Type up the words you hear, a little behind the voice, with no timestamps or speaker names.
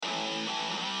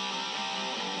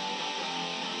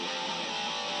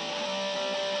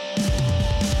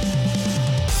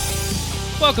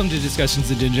Welcome to Discussions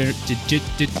and Degenerates.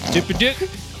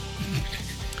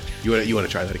 You want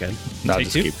to try that again? No, Take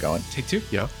just two? keep going. Take two?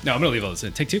 Yeah. No, I'm going to leave all this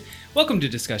in. Take two. Welcome to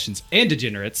Discussions and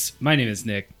Degenerates. My name is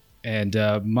Nick, and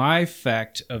my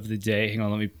fact of the day, hang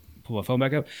on, let me pull my phone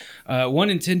back up. 1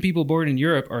 in 10 people born in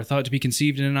Europe are thought to be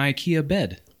conceived in an IKEA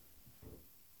bed.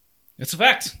 That's a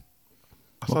fact.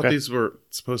 I thought these were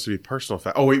supposed to be personal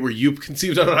facts. Oh, wait, were you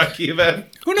conceived on an IKEA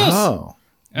bed? Who knows? Oh.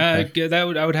 I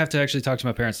would have to actually talk to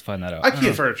my parents to find that out.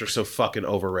 IKEA furniture is so fucking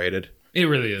overrated. It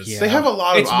really is. Yeah. They have a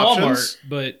lot of It's options. Walmart,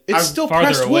 but It's still farther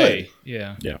pressed away.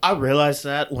 wood. Yeah. I realized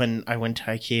that when I went to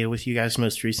IKEA with you guys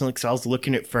most recently, because I was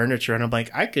looking at furniture and I'm like,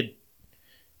 I could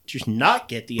just not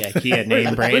get the IKEA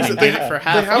name brand and get it for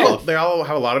half off. They all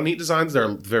have a lot of neat designs. They're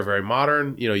very, very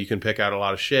modern. You know, you can pick out a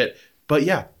lot of shit. But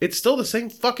yeah, it's still the same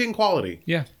fucking quality.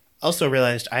 Yeah. Also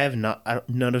realized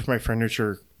none of my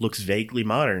furniture looks vaguely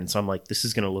modern, so I'm like, this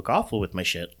is going to look awful with my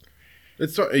shit.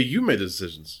 You made the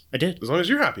decisions. I did. As long as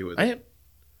you're happy with it. I am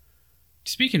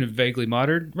Speaking of vaguely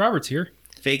modern, Robert's here.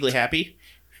 vaguely happy.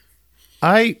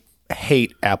 I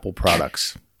hate Apple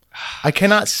products. I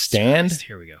cannot stand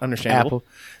Here we go. Understandable. Apple.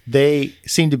 They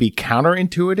seem to be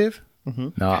counterintuitive. Mm-hmm.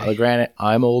 Now, granted,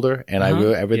 I'm older and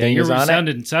everything you're is on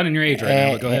it. sounding your age right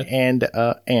now, but go ahead. And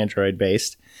Android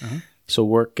based. So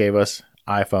work gave us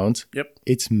iPhones. Yep.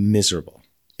 It's miserable.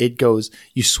 It goes,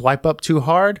 you swipe up too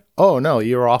hard. Oh, no,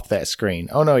 you're off that screen.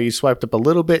 Oh, no, you swiped up a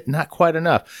little bit, not quite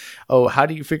enough. Oh, how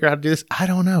do you figure out how to do this? I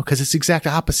don't know, because it's the exact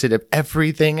opposite of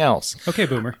everything else. Okay,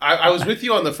 Boomer. I was with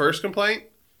you on the first complaint.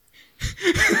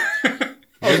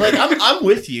 I was like, I'm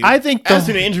with you. I think as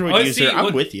an Android Oh, user, see,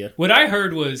 I'm with you. What I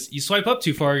heard was you swipe up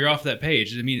too far, you're off that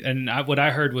page. I mean, what I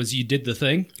heard was you did the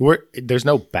thing. There's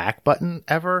no back button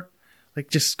ever. Like,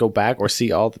 just go back or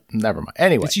see all. Never mind.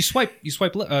 Anyway, It's you swipe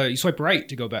right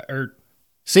to go back, or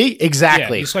see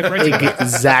exactly. Yeah, you swipe right to go back.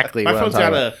 Exactly. My what I'm phone's talking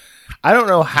got about. I don't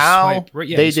know how swipe right-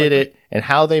 yeah, they you swipe did it and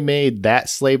how they made that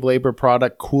slave labor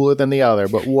product cooler than the other,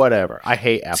 but whatever. I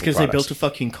hate Apple. It's because they built a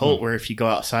fucking cult where if you go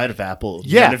outside of Apple,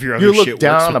 none of your other you look shit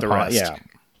down works with the upon. rest. Yeah,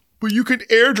 but you can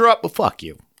airdrop. But fuck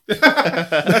you.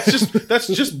 That's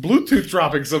just Bluetooth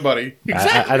dropping somebody.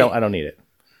 I don't need it.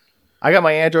 I got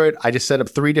my Android. I just set up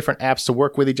 3 different apps to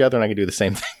work with each other, and I can do the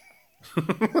same thing.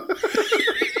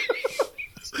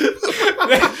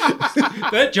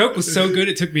 that joke was so good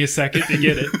it took me a second to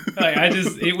get it.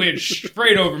 It went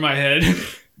straight over my head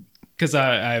because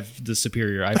I have the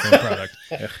superior iPhone product.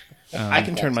 I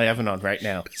can turn my oven on right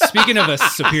now. Speaking of a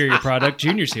superior product,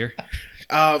 Junior's here.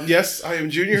 Yes, I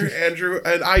am Junior Andrew,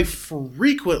 and I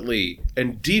frequently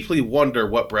and deeply wonder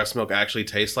what breast milk actually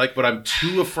tastes like, but I'm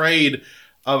too afraid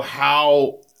of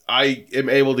how I am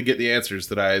able to get the answers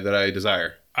that I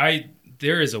desire.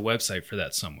 There is a website for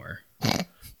that somewhere.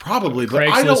 Probably, but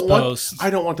Craigslist I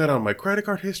don't want that on my credit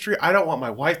card history. I don't want my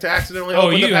wife to accidentally Oh,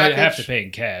 open the you package. have to pay in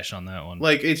cash on that one.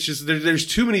 Like, it's just, there's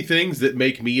too many things that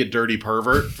make me a dirty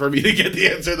pervert for me to get the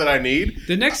answer that I need.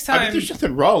 The next I mean, time there's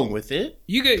nothing wrong with it.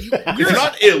 it's It's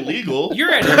not illegal. you're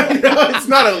at No, it's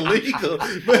not illegal,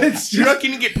 but it's You're just, not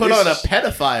going to get put on a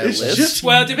pedophile it's list. just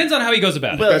well, it depends on how he goes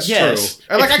about it. Well, that's yes. true.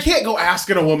 And like, I can't go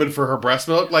asking a woman for her breast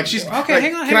milk. Like, she's Okay, like,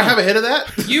 hang on, Can I hang have a hit of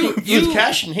that? With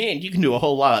cash in hand, you can do a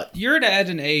whole lot. You're at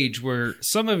an age where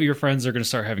some of your friends are going to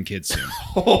start having kids soon.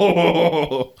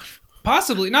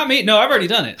 Possibly not me. No, I've already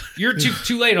done it. You're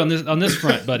too late on this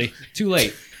front, buddy. Too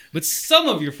late. But some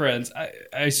of your friends, I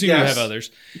assume you have others,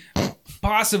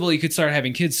 possibly could start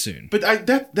having kids soon. But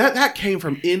that came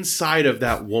from inside of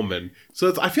that woman,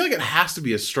 so I feel like it has to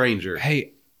be a stranger.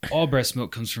 Hey, all breast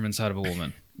milk comes from inside of a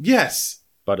woman. Yes.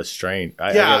 But a strain.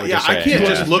 I can't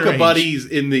just look a buddy's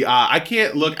in the eye. I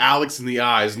can't look Alex in the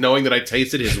eyes knowing that I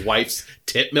tasted his wife's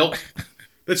tit milk.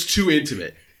 That's too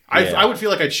intimate. Yeah. I would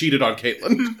feel like I cheated on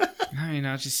Caitlin. I mean,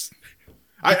 I just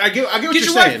I get what get you're your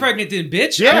saying. wife pregnant, then,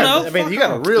 bitch. Yeah, I don't know. I mean, Fuck you got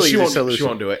off. a really She good won't, solution. she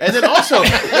won't do it. And then also,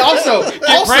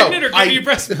 Get pregnant or give me your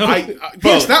breast milk.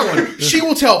 yes, that one. She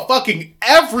will tell fucking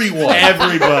everyone.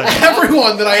 Everybody.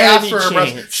 Everyone that I asked for her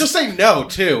chance. breast. She'll say no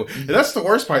too. And that's the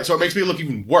worst part. So it makes me look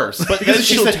even worse. But then if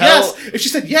she she'll said tell- yes, if she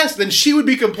said yes, then she would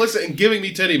be complicit in giving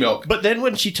me titty milk. But then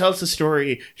when she tells the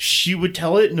story, she would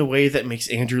tell it in a way that makes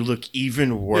Andrew look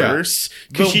even worse.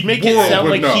 Because The she'd make it world sound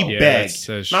would like know. he Yeah, begged.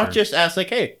 that's so Not true. just ask, like,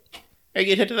 hey, I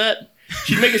get hit to that?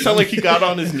 She'd make it sound like he got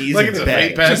on his knees Like and it's a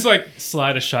begged. vape pen. Just like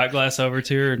slide a shot glass over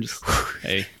to her and just,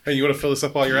 hey, Hey, you want to fill this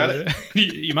up while you're at it?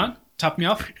 you mind? Top me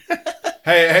off?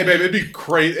 Hey, babe, it'd be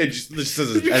crazy. It just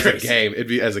as a game. It'd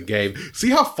be as a game. See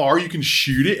how far you can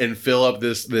shoot it and fill up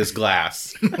this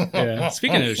glass. Yeah.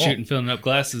 Speaking of shooting, filling up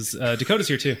glasses, Dakota's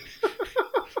here too.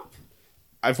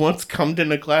 I've once cummed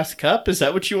in a glass cup. Is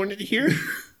that what you wanted to hear?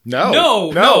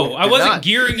 No. No. I did wasn't not.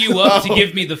 gearing you up to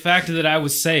give me the fact that I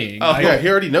was saying. Oh, yeah, he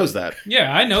already knows that.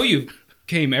 Yeah, I know you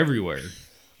came everywhere.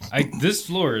 This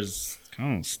floor is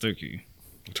kind of sticky.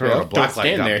 Turn on a don't black light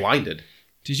and stand got there. blinded.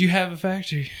 Did you have a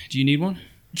fact? Or do you need one?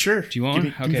 Sure. Do you want one?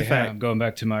 Give me Okay, the fact. I'm going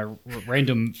back to my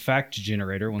random fact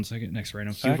generator. 1 second. Next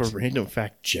random You have fact. a random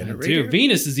fact I generator? do.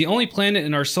 Venus is the only planet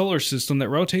in our solar system that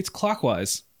rotates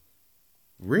clockwise.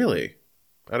 Really?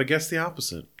 I'd have guessed the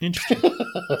opposite. Interesting.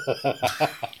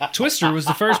 Twister was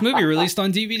the first movie released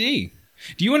on DVD.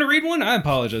 Do you want to read one? I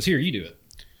apologize. Here, you do it.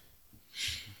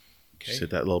 Just hit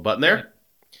that little button there.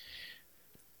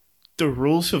 The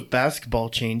rules of basketball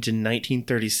changed in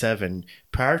 1937.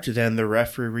 Prior to then, the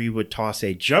referee would toss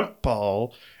a jump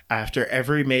ball after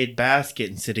every made basket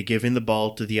instead of giving the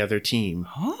ball to the other team.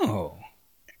 Oh.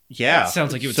 Yeah. That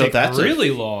sounds like it would So take that's a- really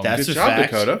long. that's Good a job,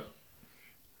 fact Dakota.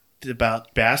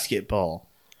 about basketball.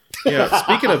 Yeah,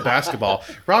 speaking of basketball,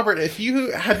 Robert, if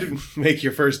you had to make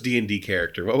your first D&D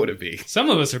character, what would it be? Some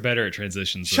of us are better at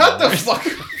transitions. Shut than the others. fuck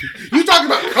up. You talking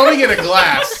about coming in a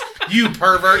glass, you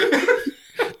pervert.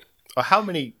 How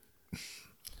many?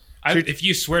 If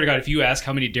you swear to God, if you ask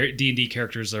how many D&D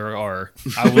characters there are,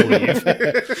 I will leave.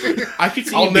 I could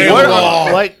see I'll you name being What them are,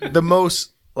 all. like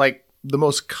the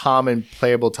most common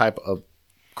playable type of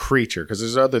creature? Because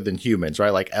there's other than humans, right?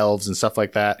 Like elves and stuff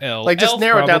like that. Like just Elf,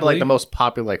 narrow it down to probably. like the most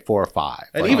popular, like 4 or 5.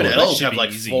 And Like, even that elves should have be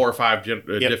like easy. 4 or 5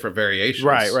 different variations.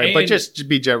 right. But And just to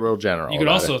be general. You could about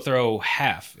also it. throw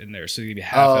half in there, so you'd be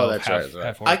half Oh, elf, that's half, right, that's right.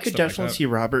 half orc, I could stuff like definitely that. see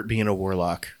Robert being a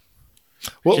warlock.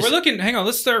 Well, We're looking. Hang on.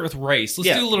 Let's start with race. Let's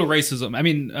Yeah. do a little racism. I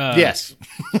mean, yes.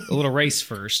 a little race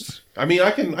first. I mean, I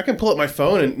can pull up my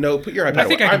phone and put your iPad. I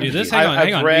think away. I can do this. Hang on. I've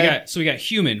Hang on. read- We got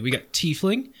human. We got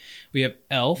tiefling. We have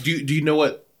elf. Do you know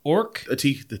what Orc. the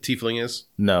tiefling is?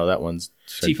 No, that one's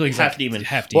Tiefling's Half like demon.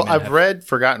 Half Well, demon. I've read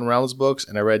Forgotten Realms books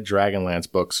and I read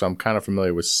Dragonlance books, so I'm kind of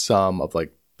familiar with some of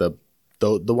like the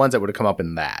ones that would have come up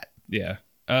in that. Yeah.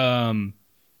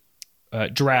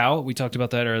 Drow. We talked about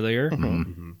that earlier.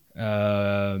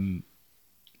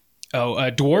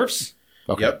 Dwarves.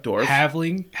 Okay. Yep, dwarf.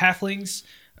 Halflings.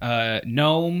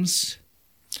 Gnomes.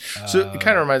 So it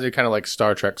kind of reminds me kind of like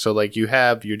Star Trek. So like you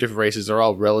have your different races, they're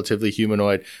all relatively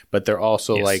humanoid, but they're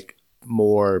also Yes. like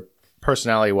more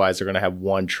personality wise, they're going to have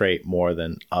one trait more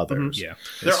than others. Yeah.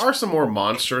 There are some more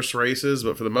monstrous races,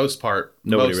 but for the most part,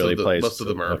 Nobody most really of the, plays. Most of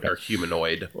them are, Okay. are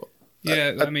humanoid.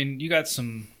 Yeah. I mean, you got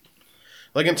some.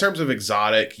 Like in terms of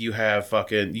exotic, you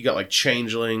got like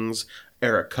changelings,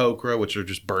 Aarakocra, which are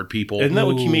just bird people. Isn't that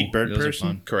what you Ooh, mean, bird those are person?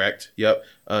 fun. Correct. Yep.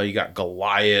 You got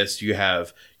Goliaths. You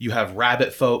have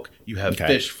rabbit folk. You have Okay.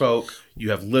 fish folk.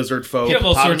 You have lizard folk. You have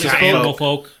all sorts of giant animal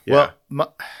folk. Yeah.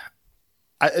 Well,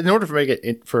 in order for make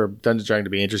it for Dungeons & Dragons to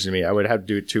be interesting to me, I would have to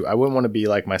do it too. I wouldn't want to be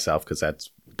like myself because that's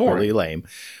really lame.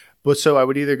 But so I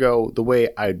would either go the way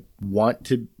I want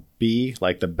to be,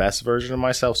 like the best version of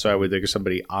myself. So I would think of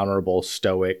somebody honorable,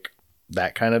 stoic,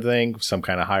 that kind of thing, some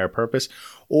kind of higher purpose,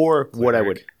 or what I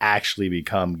would actually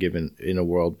become given in a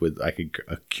world with I could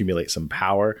accumulate some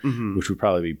power, which would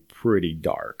probably be pretty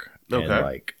dark and Okay.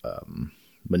 like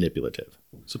manipulative.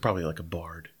 So probably like a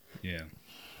bard. Yeah.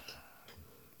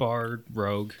 Bard,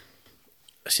 rogue,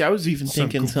 See, I was even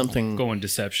thinking something going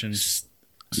deception.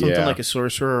 Yeah. like a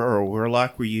sorcerer or a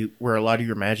warlock where a lot of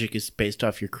your magic is based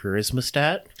off your charisma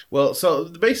stat. Well, so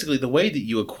basically, the way that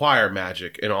you acquire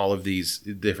magic in all of these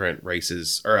different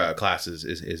races or classes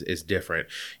is different.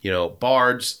 You know,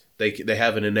 bards they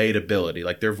have an innate ability,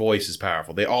 like their voice is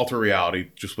powerful. They alter reality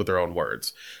just with their own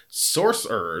words.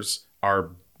 Sorcerers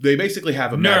they basically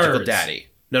have a magical Nerds. daddy.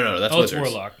 No, that's Oh, it's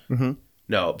wizards. warlock.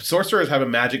 No, sorcerers have a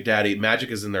magic daddy. Magic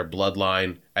is in their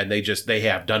bloodline, and they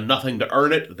have done nothing to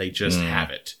earn it. They just have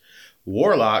it.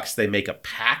 Warlocks, they make a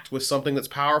pact with something that's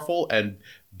powerful, and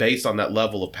based on that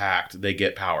level of pact, they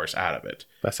get powers out of it.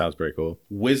 That sounds pretty cool.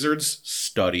 Wizards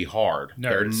study hard.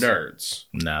 They're nerds.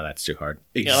 No, that's too hard.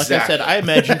 Yeah, like I said, I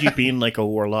imagined you being like a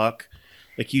warlock,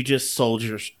 like you just sold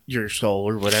your soul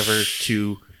or whatever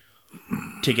to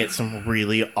get some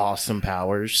really awesome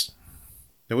powers.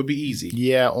 That would be easy.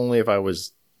 Yeah, only if I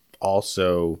was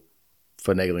also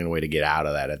finagling a way to get out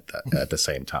of that at the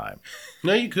same time.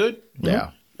 No, you could.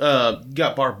 Yeah. You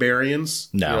got barbarians.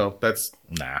 No. You know, that's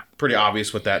Nah. pretty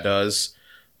obvious what that does.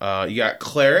 You got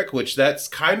cleric, which that's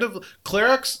kind of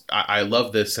clerics. I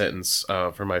love this sentence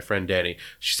from my friend Danny.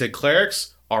 She said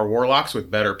clerics are warlocks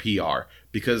with better PR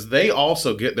because they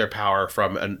also get their power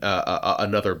from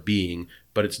another being,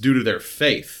 but it's due to their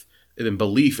faith and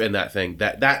belief in that thing.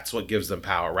 That's what gives them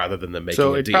power rather than them making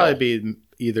So a it'd deal. probably be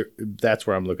either. That's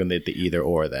where I'm looking at the either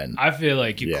or then. I feel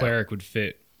like your Yeah. cleric would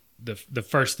fit the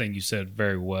first thing you said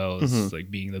very well is like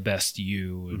being the best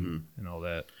you and all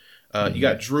that. You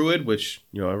got druid, which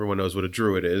everyone knows what a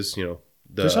druid is.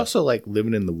 There's also like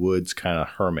living in the woods kind of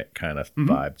hermit kind of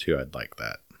vibe too. I'd like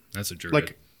that. That's a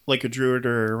druid. Like a druid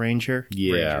or a ranger.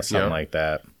 Yeah, Ranger, something like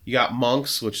that. You got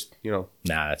monks, which Nah,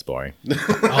 that's boring.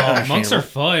 Oh, monks are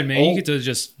fun, man. You get to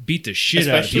just beat the shit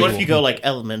out of Especially people. if you go like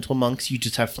elemental monks, you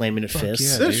just have flaming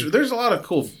fists. yeah. there's a lot of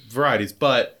cool varieties,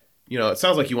 but it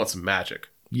sounds like you want some magic.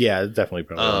 Yeah, definitely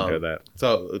probably wouldn't do that.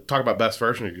 So talk about best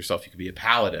version of yourself. You could be a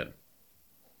paladin.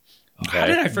 How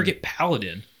did I forget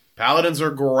Paladin? Paladins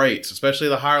are great, especially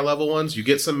the higher level ones. You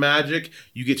get some magic.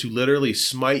 You get to literally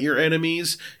smite your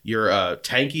enemies. You're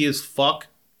tanky as fuck.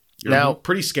 You're Now-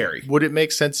 pretty scary. Would it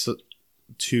make sense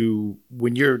to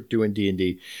when you're doing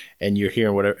D&D and you're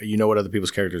hearing what other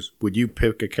people's characters, would you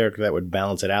pick a character that would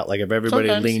balance it out? Like if everybody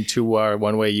Sometimes. leaned to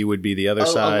one way, you would be the other A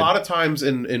side. lot of times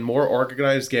in more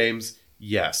organized games,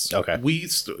 yes. Okay.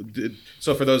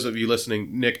 So for those of you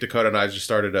listening, Nick, Dakota, and I just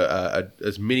started a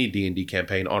mini D&D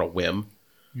campaign on a whim.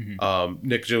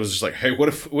 Nick Joe was just like, "Hey, would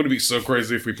it be so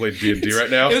crazy if we played D&D right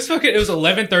now?" It was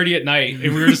 11:30 at night,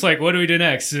 and we were just like, "What do we do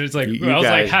next?" And it's like You I was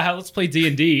like, guys- "Haha, let's play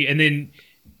D&D," and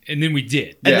then we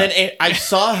did. And Yeah. then I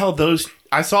saw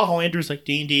how Andrew's like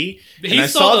D&D, and He I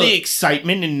saw saw the- the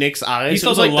excitement in Nick's eyes. He It saw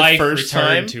was the like life the first return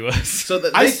time. to us. So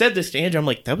that I said this to Andrew. I'm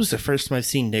like, that was the first time I've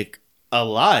seen Nick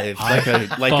alive, like a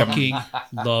Fucking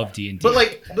love D&D.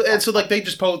 but they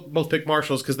just both picked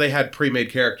marshals because they had pre-made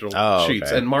character sheets,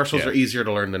 okay. and marshals Yeah. are easier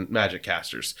to learn than magic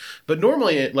casters. But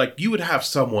normally, you would have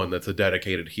someone that's a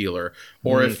dedicated healer,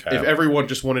 or if everyone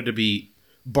just wanted to be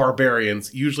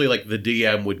barbarians, usually the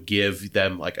DM would give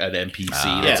them an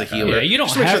NPC that's a healer. Yeah, you don't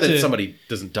just to make have sure that to- somebody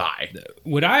doesn't die.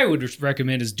 What I would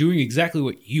recommend is doing exactly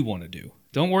what you want to do.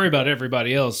 Don't worry about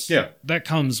everybody else. Yeah. That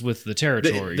comes with the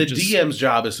territory. The Just- DM's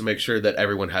job is to make sure that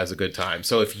everyone has a good time.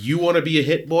 So if you want to be a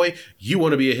hit boy, you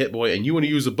want to be a hit boy, and you want to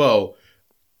use a bow,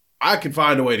 I can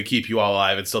find a way to keep you all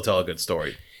alive and still tell a good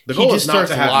story. The he goal just is not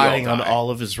starts to have lying you all on die. all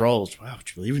of his rolls. Wow, would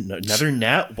you believe it? Another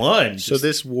nat one. So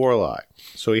this warlock,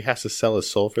 so he has to sell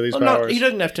his soul for these Well, powers? he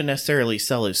doesn't have to necessarily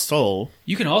sell his soul.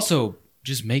 You can also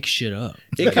just make shit up.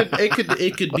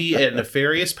 It could be a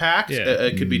nefarious pact. Yeah.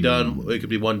 It could be done. It could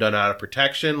be one done out of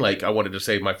protection. Like I wanted to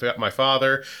save my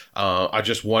father. I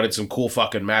just wanted some cool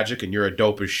fucking magic, and you're a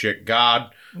dope as shit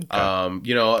god. It What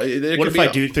could if be I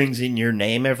do things in your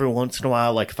name every once in a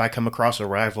while? Like if I come across a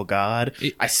rival god,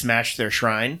 I smash their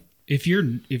shrine. If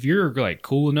you're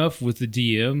cool enough with the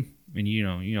DM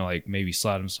and maybe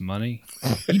slide him some money,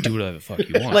 you do whatever the fuck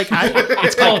you want.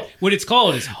 It's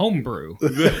called is homebrew.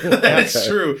 That's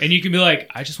true. And you can be like,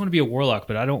 I just want to be a warlock,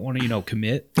 but I don't want to,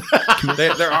 commit.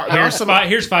 There are some.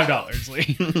 Here's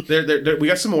 $5. We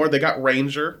got some more. They got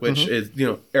Ranger, which is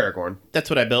Aragorn. That's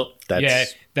what I built. Yeah,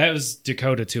 that was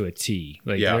Dakota to a T.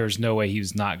 Yeah. There's no way he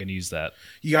was not going to use that.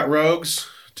 You got Rogues,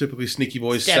 typically sneaky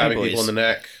boys, Stabby stabbing boys. people in the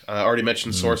neck. I already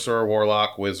mentioned Sorcerer,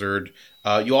 Warlock, Wizard.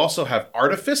 You also have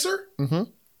Artificer, That's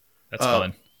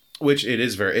fun. which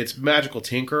it's magical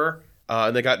tinkerer.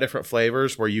 And they got different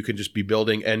flavors where you can just be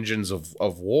building engines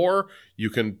of war. You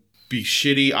can be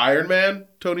shitty Iron Man,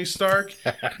 Tony Stark.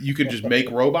 You can just make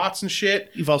robots and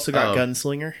shit. You've also got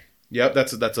Gunslinger. Yep,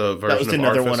 that's a version That was of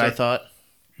another one Artificer. I thought.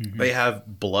 They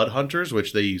have Blood Hunters,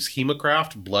 which they use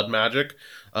Hemocraft, blood magic.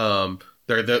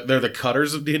 They're the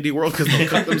cutters of D&D world because they'll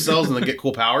cut themselves and then get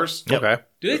cool powers. Okay.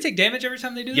 Do they take damage every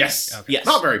time they do that? Yes. Okay. Yes.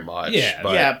 Not very much. Yeah.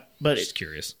 But But Just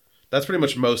curious. that's pretty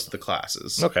much most of the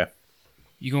classes. Okay.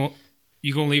 You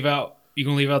gonna leave out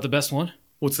the best one?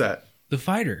 What's that? The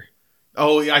fighter.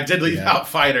 Oh, yeah, I did leave out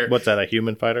Fighter. What's that, a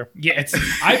human fighter? Yeah,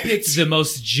 I picked the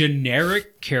most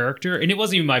generic character, and it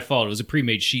wasn't even my fault. It was a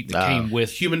pre-made sheet that came with.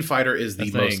 Human Fighter is the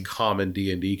thing. most common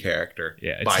D&D character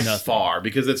Yeah, it's by nothing. far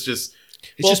because it's just...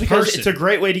 It's just because person. it's a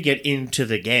great way to get into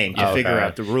the game to figure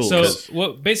out the rules. So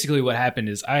what happened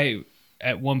is I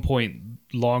at one point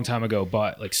long time ago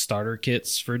bought starter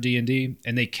kits for D&D,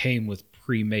 and they came with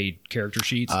pre-made character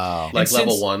sheets. Like And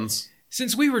level since- ones.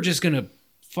 Since we were just gonna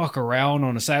fuck around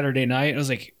on a Saturday night, I was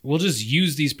like, we'll just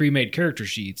use these pre-made character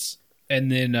sheets.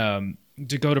 And then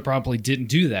Dakota promptly didn't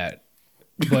do that.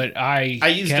 But I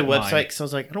used the kept website mine. because I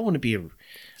was like, I don't want to be a.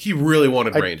 He really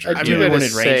wanted Ranger. I do really gotta wanted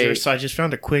say- Ranger, so I just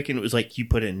found a quick, and it was like you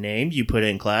put in name, you put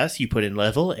in class, you put in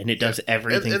level, and it does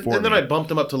everything and for then me. I bumped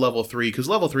him up to level 3 because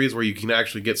level 3 is where you can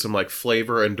actually get some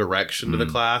flavor and direction to the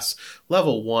class.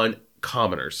 Level 1,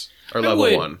 commoners are I level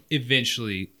would 1.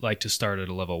 eventually like to start at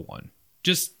a level 1.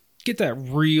 Just get that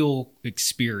real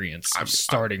experience of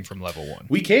starting from level 1.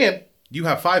 We can. You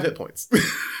have 5 hit points.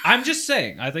 I'm just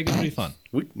saying, I think it'll be fun.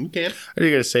 we can. What are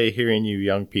you going to say, hearing you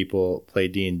young people play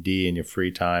D&D in your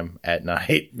free time at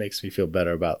night makes me feel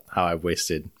better about how I've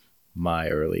wasted my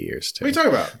early years too. What are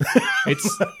you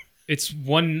talking about? It's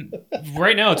one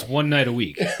right now. It's one night a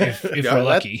week if Yeah, we're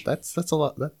lucky. That's a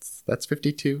lot. That's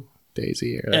 52 days a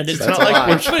year. And it's That's not a like lot.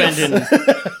 we're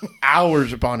spending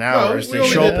hours upon hours. we They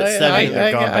only show up did- at 7 and they're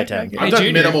I- gone I- by I- 10. I- I've Hey, done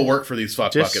Junior. minimal work for these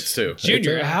fuck Just- buckets too.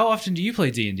 Junior, how often do you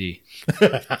play D&D?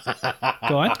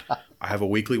 Go on. I have a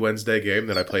weekly Wednesday game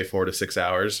that I play 4 to 6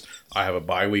 hours. I have a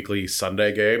bi-weekly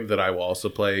Sunday game that I will also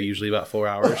play usually about 4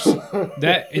 hours.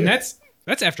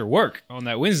 That's after work on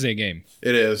that Wednesday game.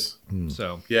 It is.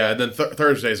 So Yeah, and then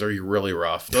Thursdays are really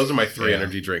rough. Those are my 3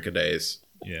 energy drink a days.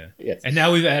 yeah. Yes. And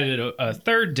now we've added a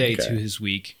third day to his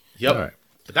week. Yep. All right.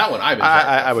 But that one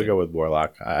I would go with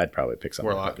Warlock. I'd probably pick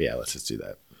something. Warlock. Yeah, let's just do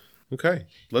that. Okay.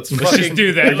 Let's Let's just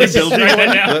do that. Let's just write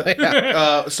that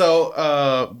down.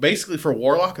 So basically for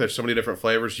Warlock, there's so many different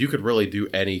flavors. You could really do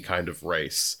any kind of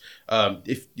race.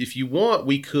 If you want,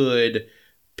 we could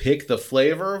pick the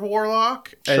flavor of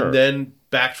Warlock Sure. and then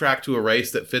backtrack to a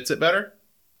race that fits it better.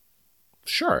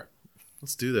 Sure.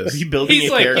 Let's do Are this. you building He's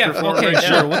a like, character yeah, for okay, it right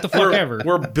sure. now? What the fuck ever.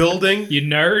 We're building. You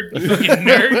nerd. You fucking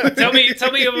nerd.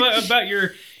 Tell me about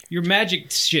your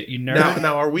magic shit, you nerd.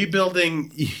 Now, are we building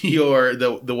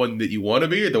the one that you want to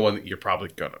be or the one that you're probably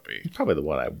gonna be? Probably the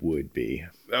one I would be.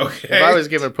 Okay. If I was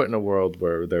given put in a world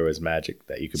where there was magic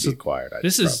that you could be acquired, I'd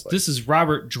This is probably-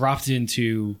 Robert dropped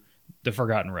into the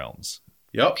Forgotten Realms.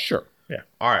 Yep. sure. Yeah.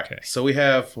 All right. Okay. So we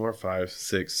have 4, 5,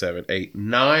 6, 7, 8,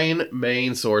 9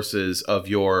 main sources of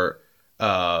your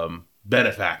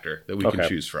benefactor that we can Okay.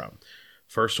 choose from.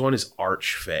 First one is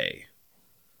Archfey.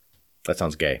 That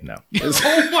sounds gay. No.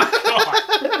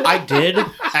 I did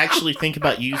actually think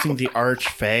about using the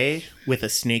Archfey with a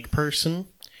snake person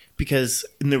because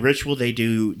in the ritual they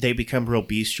become real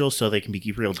bestial so they can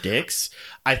be real dicks.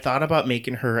 I thought about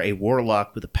making her a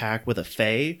warlock with a pack with a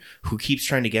fae who keeps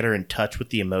trying to get her in touch with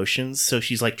the emotions, so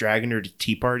she's like dragging her to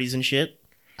tea parties and shit.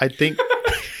 I think.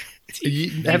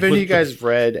 Have any of you guys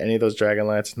read any of those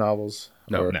Dragonlance novels?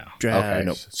 No. Or- No. Okay.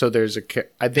 Nope. So there's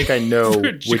I think I know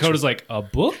which. Dakota's like, a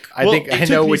book? I Well, think it I took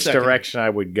know me a which second. direction I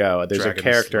would go. There's Dragon's a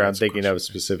character I'm Lance thinking of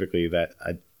specifically that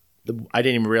I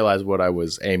didn't even realize what I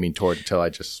was aiming toward until I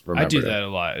just I remembered. do it. that a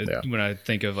lot. Yeah. When I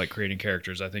think of like creating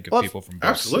characters, I think of Well, people from books.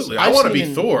 Absolutely. I've I want to be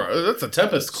seen- Thor. That's a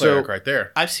Tempest cleric right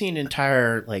there. I've seen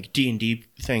entire like D&D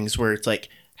things where it's like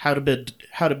how to build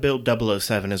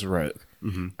 007 as a rogue,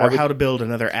 or how to build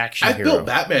another action I hero. built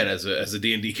Batman as a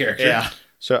D&D character. Yeah.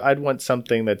 So I'd want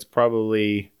something that's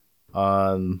probably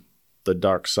on the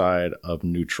dark side of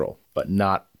neutral, but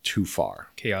not too far.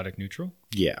 Chaotic neutral?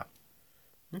 Yeah.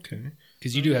 Okay.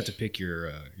 Because you do have to pick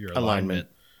your alignment.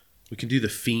 We can do the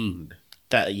Fiend.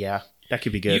 That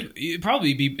could be good. You'd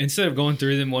probably be, instead of going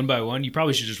through them one by one, you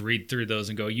probably should just read through those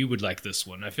and go, you would like this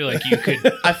one. I feel like you could.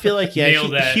 I feel like Nail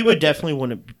that. he would definitely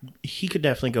want to. He could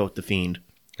definitely go with the fiend.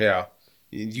 Yeah.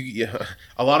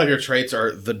 A lot of your traits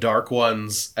are the Dark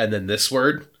One's and then this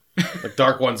word. Like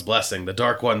Dark One's blessing, the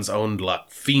Dark One's own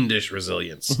luck, fiendish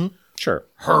resilience. Sure.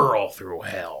 Hurl through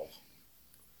hell.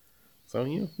 So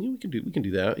we can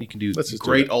do that. You can do Let's just do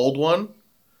Great that. Old One.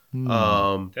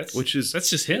 That's Which is that's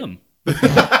just him.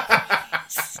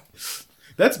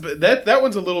 that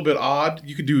one's a little bit odd.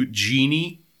 You could do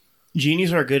Genie.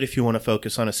 Genies are good if you want to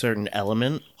focus on a certain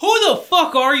element. Who the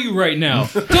fuck are you right now?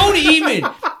 Don't even.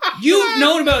 You've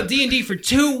known about D&D for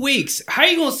 2 weeks. How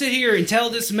you gonna sit here and tell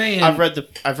this man? I've read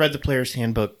the player's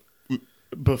handbook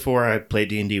before I played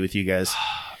D&D with you guys.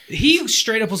 He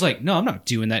straight up was like, "No, I'm not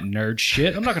doing that nerd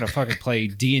shit. I'm not gonna fucking play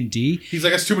D&D." He's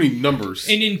like, that's too many numbers.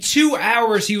 And in 2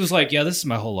 hours, he was like, "Yeah, this is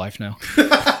my whole life now."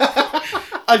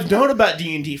 I've known about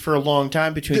D&D for a long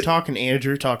time between talking to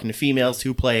Andrew, talking to females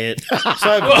who play it. So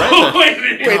I've read Wait a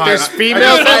minute. Wait, God, there's I-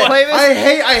 females that play this?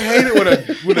 I hate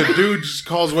it when a dude just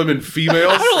calls women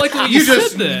females. I don't like the way you you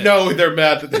just said that. know they're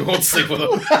mad that they won't sleep with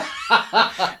them.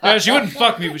 No, she wouldn't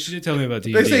fuck me, but she did tell me about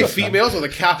D&D. They say females with a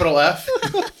capital F.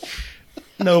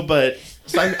 No, but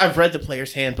so I've read the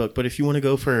player's handbook. But if you want to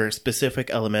go for a specific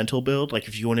elemental build, like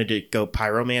if you wanted to go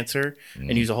pyromancer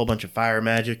and use a whole bunch of fire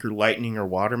magic or lightning or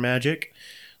water magic,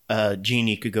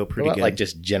 Genie could go pretty What about, good. like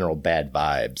just general bad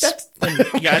vibes.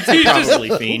 Yeah, I'd say probably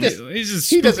fiend. He's just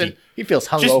he spooky. doesn't. He feels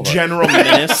Just hungover. general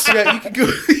menace. Yeah, you can go.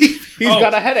 He's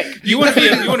got a headache. You want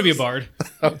to be a bard?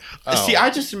 See, I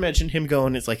just imagined him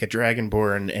going as like a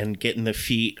dragonborn and getting the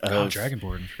feet Oh, of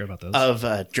Dragonborn. I forgot about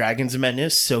those. Dragon's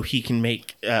Menace, so he can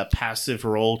make a passive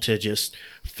roll to just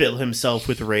fill himself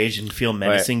with rage and feel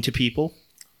menacing to people.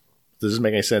 Does this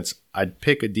make any sense? I'd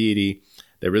pick a deity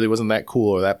that really wasn't that cool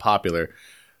or that popular,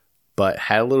 but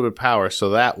had a little bit of power,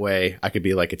 so that way I could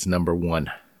be like its number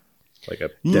one. Like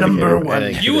a Number dedicated- one.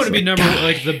 I think You it want to is be number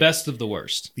like the best of the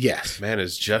worst. Yes. Man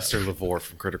is Jester Lavore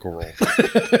from Critical Role.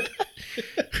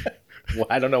 Well,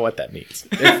 I don't know what that means.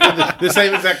 It's the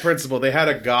same exact principle. They had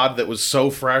a god that was so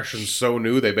fresh and so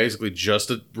new. They basically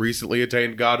just recently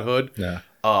attained godhood. Yeah.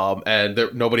 And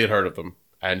nobody had heard of them.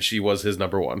 And she was his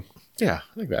number one. Yeah,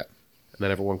 I think that. And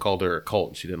then everyone called her a cult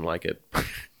and she didn't like it.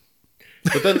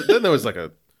 But then there was like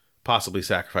a possibly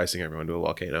sacrificing everyone to a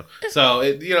volcano. So,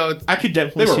 I could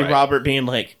definitely they were see right. Robert being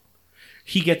like,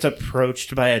 he gets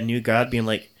approached by a new god being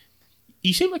like,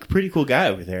 you seem like a pretty cool guy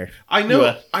over there. I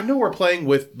know we're playing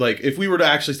with, like, if we were to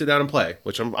actually sit down and play,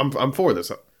 which I'm for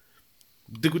this.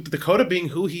 Dakota being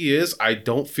who he is, I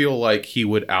don't feel like he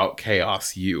would out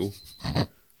chaos you.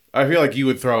 I feel like you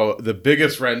would throw the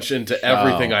biggest wrench into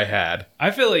everything I had.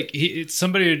 I feel like it's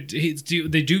somebody.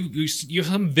 You have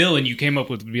some villain you came up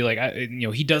with would be like,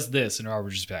 he does this, and Robert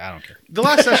would just be like, I don't care. The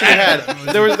last session we had,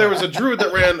 there was a druid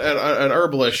that ran an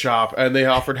herbalist shop, and they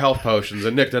offered health potions,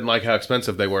 and Nick didn't like how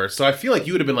expensive they were. So I feel like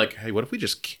you would have been like, hey, what if we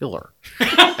just kill her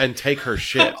and take her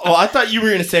shit? Oh, I thought you were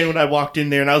going to say when I walked in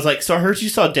there, and I was like, so I heard you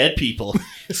saw dead people.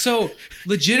 So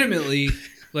legitimately.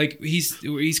 Like, he's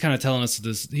kind of telling us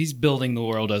this. He's building the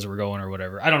world as we're going or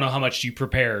whatever. I don't know how much you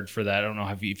prepared for that. I don't know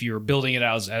if you were building it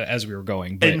out as we were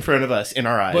going. But, in front of us, in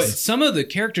our eyes. But some of the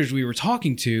characters we were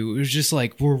talking to, it was just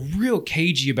like, we're real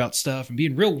cagey about stuff and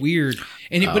being real weird.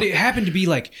 And but it happened to be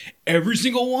like every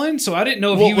single one. So I didn't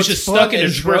know if he was just stuck in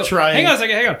a trope. Hang on a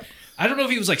second, hang on. I don't know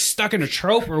if he was like stuck in a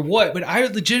trope or what, but I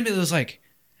legitimately was like,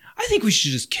 I think we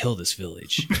should just kill this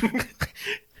village.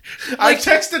 I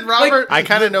texted Robert. I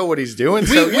kind of know what he's doing,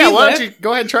 so why don't you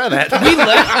go ahead and try that?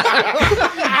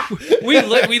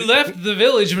 We left the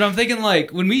village, but I'm thinking,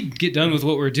 like, when we get done with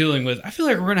what we're dealing with, I feel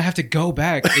like we're going to have to go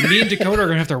back, and me and Dakota are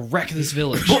going to have to wreck this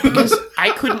village. Because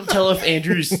I couldn't tell if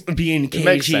Andrew's being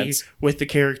cagey with the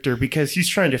character because he's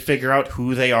trying to figure out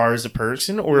who they are as a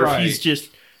person, or if he's just...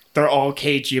 They're all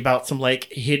cagey about some,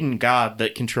 like, hidden god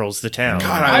that controls the town.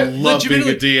 God, I love being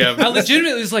a DM. I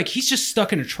legitimately was like, he's just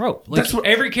stuck in a trope. Like,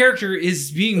 every character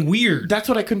is being weird. That's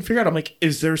what I couldn't figure out. I'm like,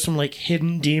 is there some, like,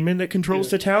 hidden demon that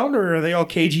controls the town, or are they all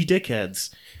cagey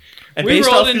dickheads? And we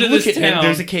rolled into this town.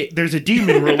 There's a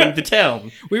demon ruling the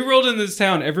town. We rolled into this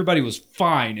town. Everybody was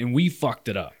fine, and we fucked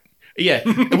it up. Yeah,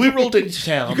 we rolled into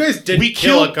town. You guys did. We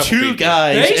killed two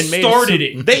guys. They and started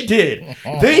it. They did.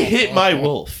 They hit my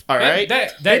wolf. All right.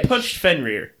 They punched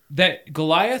Fenrir. That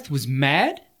Goliath was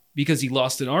mad because he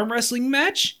lost an arm wrestling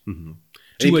match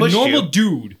to a normal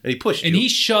dude, and he pushed and you. he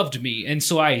shoved me, and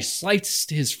so I sliced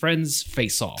his friend's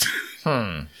face off.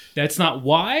 That's not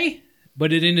why,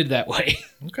 but it ended that way.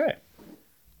 Okay.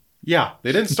 Yeah,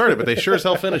 they didn't start it, but they sure as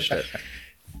hell finished it.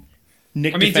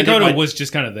 Dakota was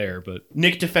just kind of there, but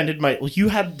Nick defended my. Well, you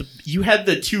had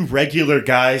the two regular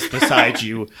guys beside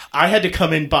you. I had to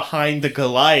come in behind the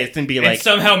Goliath and be like, and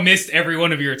somehow missed every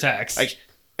one of your attacks.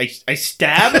 I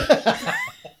stab.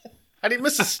 How did he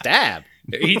miss a stab?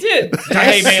 He did.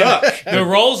 Hey man, the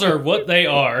rolls are what they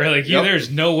are. Like there's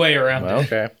no way around it.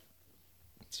 Okay.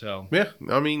 So yeah,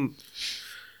 I mean,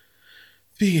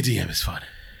 being a DM is fun.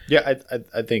 Yeah,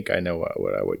 I think I know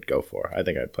what I would go for. I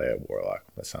think I'd play a warlock.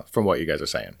 That sounds from what you guys are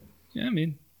saying. Yeah, I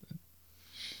mean,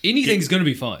 anything's going to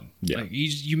be fun. Yeah. Like,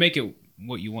 you make it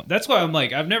what you want. That's why I'm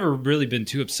like, I've never really been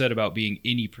too upset about being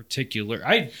any particular.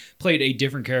 I played a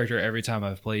different character every time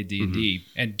I've played D&D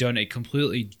and done a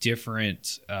completely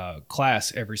different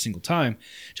class every single time,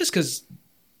 just because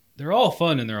they're all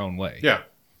fun in their own way. Yeah.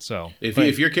 So if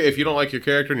you don't like your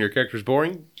character and your character's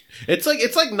boring, it's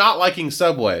like not liking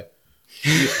Subway.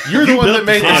 You're the one that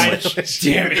made it.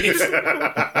 Damn it!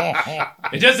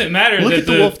 It doesn't matter. Look that at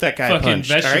the wolf that guy fucking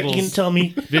punched. All right, vegetables you can tell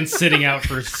me. Been sitting out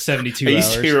for 72 I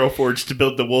hours. used Hero Forge to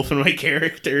build the wolf in my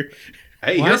character.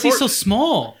 Hey, why is he so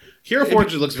small? Hero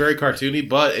Forge looks very cartoony,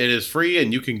 but it is free,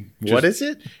 and you can. What is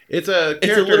it? It's a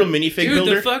little minifig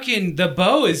builder. Dude, the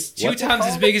bow is two times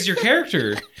as big as your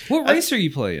character. What race are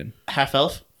you playing? Half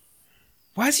elf.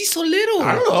 Why is he so little?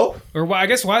 I don't know. Or why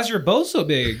is your bow so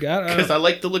big? Because I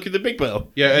like the look of the big bow.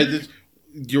 Yeah,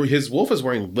 his wolf is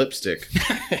wearing lipstick,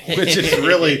 which is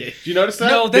really. Do you notice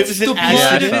that? No, that's the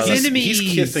blood of his enemies.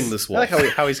 He's kissing this I wolf.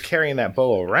 like how he's carrying that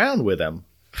bow around with him.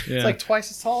 Yeah. It's like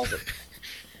twice as tall as him.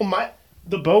 Well,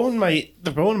 the bow in my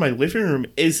living room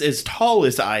is as tall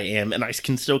as I am, and I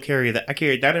can still carry that. I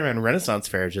carried that around Renaissance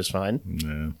Fair just fine.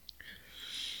 No.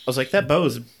 I was like, that bow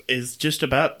is just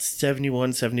about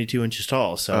 71, 72 inches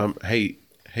tall. So, hey,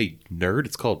 nerd!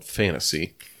 It's called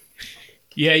fantasy.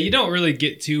 Yeah, you don't really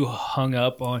get too hung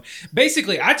up on.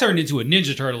 Basically, I turned into a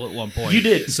Ninja Turtle at one point. You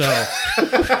did. So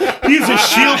he has a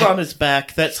shield on his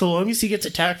back that, so long as he gets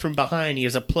attacked from behind, he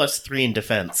has a +3 in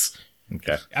defense.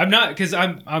 Okay. I'm not, because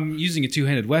I'm using a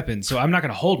two-handed weapon, so I'm not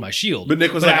going to hold my shield. But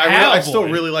Nick was like, I still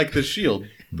really like this shield.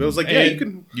 But it was like, yeah,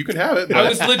 you can have it. I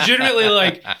was legitimately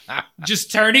like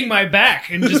just turning my back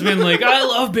and just being like, I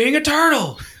love being a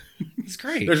turtle. It's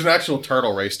great. There's an actual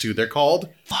turtle race too. They're called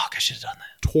Fuck, I should have done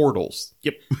that. Tortles.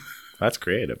 Yep. That's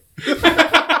creative.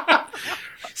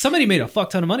 Somebody made a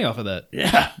fuck ton of money off of that.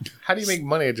 Yeah. How do you make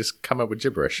money and just come up with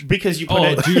gibberish? Because you put Oh,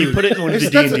 it dude. you put it in one of the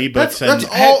D&D books. That's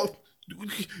all.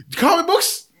 Comic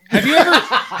books. Have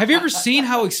you ever seen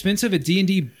how expensive a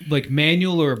D&D like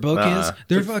manual or a book is?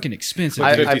 They're fucking expensive.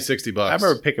 I- 50, 60 bucks. I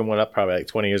remember picking one up probably like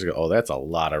 20 years ago. Oh, that's a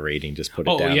lot of rating. Just put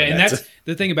it down. yeah, and that's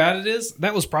the thing about it is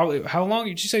that was probably how long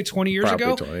did you say 20 years Probably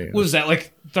ago? 20 years. Was that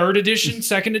like third edition,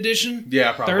 second edition?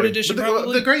 Yeah, probably. Third edition, But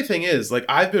probably. the great thing is, like,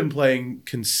 I've been playing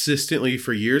consistently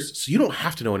for years, so you don't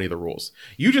have to know any of the rules.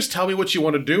 You just tell me what you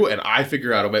want to do, and I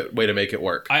figure out a way to make it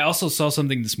work. I also saw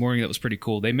something this morning that was pretty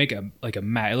cool. They make a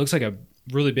mat. It looks like a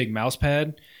really big mouse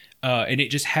pad, and it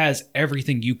just has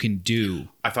everything you can do.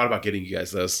 I thought about getting you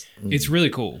guys this. It's really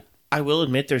cool. I will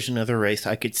admit there's another race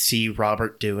I could see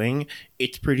Robert doing.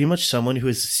 It's pretty much someone who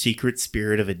has a secret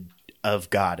spirit of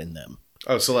God in them.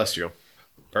 Oh, Celestial.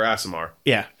 Or Asimar.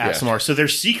 Yeah, Asimar. So they're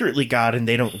secretly God and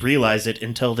they don't realize it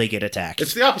until they get attacked.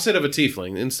 It's the opposite of a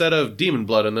tiefling. Instead of demon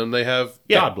blood in them, they have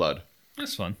god blood.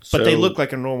 That's fun. But they So- look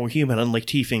like a normal human, unlike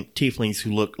tieflings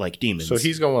who look like demons. So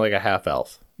he's going with like a half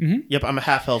elf. Yep, I'm a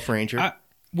half-elf ranger.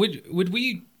 Would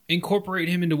we incorporate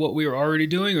him into what we were already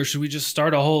doing, or should we just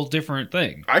start a whole different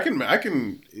thing? I I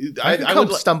would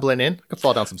come stumbling in. I could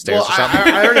fall down some stairs well, or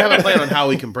something. I already have a plan on how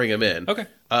we can bring him in. Okay.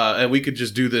 And we could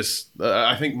just do this.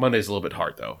 I think Monday's a little bit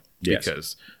hard, though. Yes.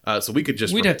 Because, so we could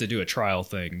just... We'd have to do a trial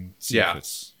thing. See Yeah. If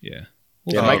it's, yeah.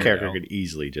 Yeah, my Um, character could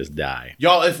easily just die.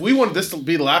 Y'all, if we wanted this to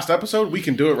be the last episode, we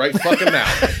can do it right fucking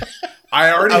now. I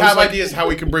already was have like- ideas how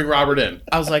we can bring Robert in.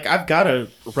 I was like, I've got a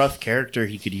rough character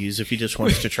he could use if he just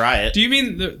wants to try it. Do you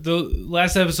mean the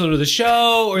last episode of the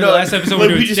show, or the No, last episode like,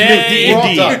 we're we doing just made today? We're all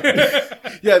D&D.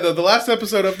 done. Yeah, the last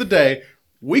episode of the day,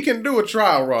 we can do a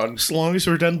trial run. As long as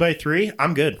we're done by 3,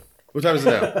 I'm good. What time is it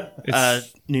now?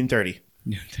 It's Noon 30.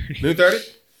 noon 30. Noon 30?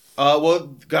 Well,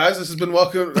 guys, this has been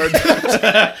welcome.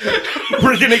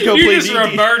 We're gonna go You play just D&D.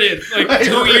 reverted like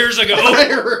 2 years ago. I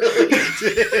really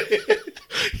did.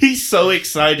 He's so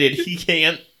excited he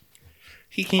can't.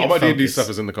 He can't. All my D&D focus. stuff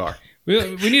is in the car.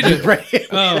 We need to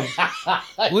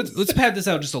let's pad this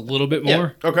out just a little bit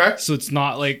more, Okay. so it's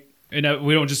not like we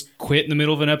don't just quit in the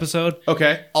middle of an episode.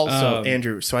 Okay. Also,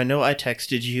 Andrew. So I know I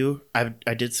texted you.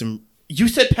 I did some. You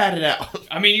said pat it out.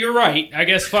 I mean, you're right. I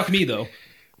guess fuck me though.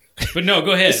 But no,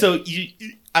 go ahead. So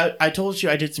I told you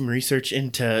I did some research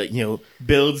into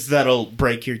builds that'll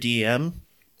break your DM.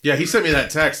 Yeah, he sent me that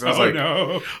text. And I was like,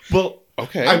 no. Well,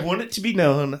 okay. I want it to be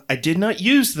known I did not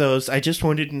use those. I just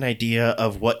wanted an idea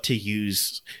of what to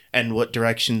use and what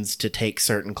directions to take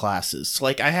certain classes. So,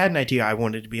 like, I had an idea I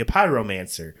wanted to be a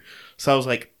pyromancer. So I was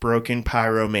like, broken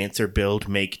pyromancer build,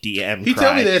 make DM He cry.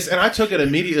 told me this, and I took it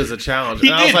immediately as a challenge. He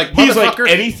And I was did. like, He's like, motherfucker.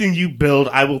 anything you build,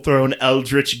 I will throw an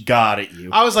eldritch god at you.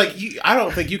 I was like, I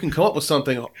don't think you can come up with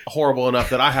something horrible enough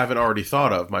that I haven't already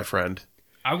thought of, my friend.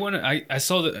 I want to. I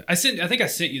saw that. I think I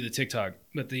sent you the TikTok,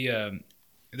 but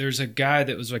there's a guy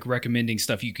that was like recommending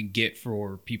stuff you can get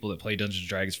for people that play Dungeons and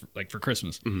Dragons for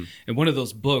Christmas, and one of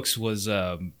those books was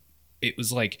it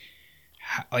was like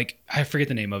I forget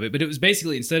the name of it, but it was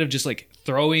basically instead of just like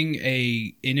throwing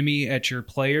a enemy at your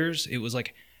players, it was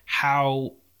like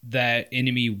how that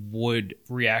enemy would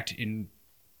react in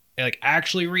like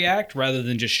actually react rather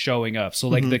than just showing up. So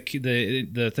like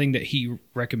the thing that he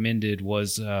recommended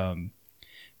was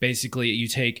basically you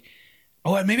take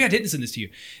maybe I didn't send this to you.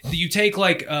 You take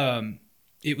like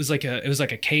it was like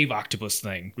a cave octopus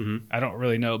thing. I don't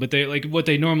really know, but they like what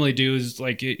they normally do is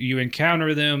like you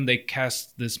encounter them, they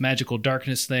cast this magical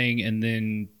darkness thing, and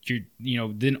then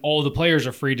then all the players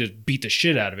are free to beat the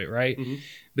shit out of it, right?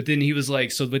 But then he was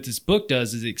like, so what this book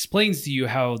does is it explains to you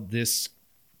how this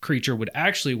creature would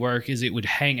actually work is it would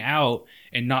hang out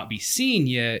and not be seen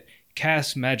yet,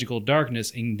 cast magical darkness,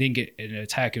 and then get an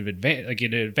attack of an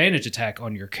advantage attack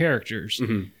on your characters.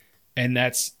 And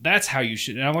that's how you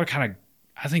should. And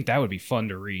I think that would be fun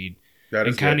to read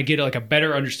and kind of get like a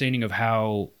better understanding of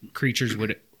how creatures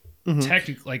would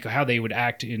technically, like how they would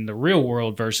act in the real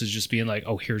world versus just being like,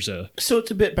 oh, here's a. So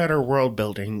it's a bit better world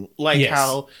building, like Yes.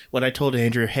 how when I told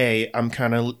Andrew, "Hey, I'm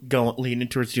kind of leaning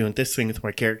towards doing this thing with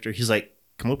my character," he's like,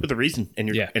 "Come up with a reason, and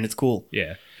and it's cool."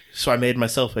 Yeah. So I made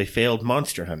myself a failed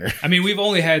monster hunter. I mean, we've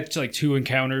only had like 2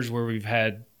 encounters where we've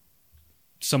had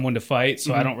someone to fight,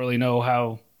 so I don't really know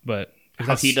how, but if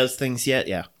How he does things yet?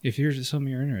 Yeah. If here's something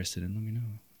you're interested in, let me know.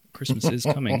 Christmas is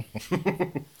coming.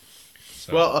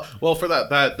 Well, for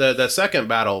that second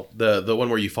battle, the one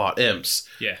where you fought imps.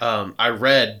 Yeah. I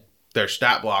read their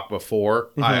stat block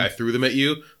before I threw them at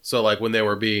you. So like when they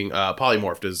were being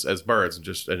polymorphed as birds and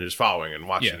just following and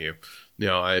watching you. You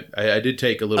know, I did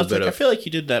take a little bit of... I feel like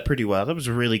you did that pretty well. That was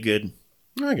really good.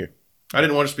 Thank you. I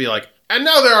didn't want to just be like, and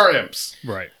now there are imps.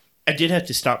 Right. I did have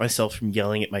to stop myself from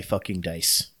yelling at my fucking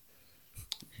dice.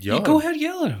 Yeah, go ahead,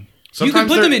 yell at them. Sometimes you can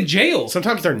put them in jail.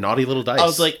 Sometimes they're naughty little dice. I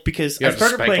was like, because I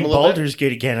started playing Baldur's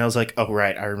Gate again. I was like, oh,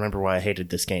 right. I remember why I hated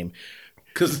this game.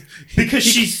 Because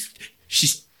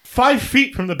she's 5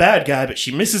 feet from the bad guy, but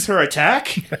she misses her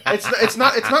attack. It's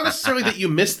not necessarily that you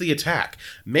miss the attack.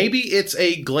 Maybe it's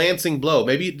a glancing blow.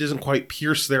 Maybe it doesn't quite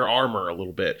pierce their armor a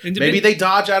little bit. Maybe they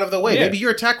dodge out of the way. Yeah. Maybe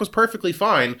your attack was perfectly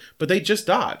fine, but they just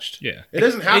dodged. Yeah. It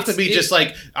doesn't have to be just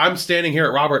like, I'm standing here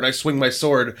at Robert and I swing my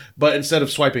sword, but instead of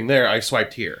swiping there, I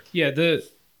swiped here. Yeah,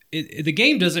 the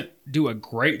game doesn't do a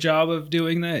great job of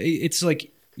doing that. It's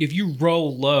like, if you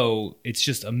roll low, it's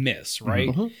just a miss, right?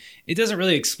 Mm-hmm. It doesn't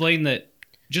really explain that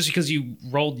just because you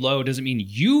rolled low doesn't mean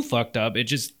you fucked up. It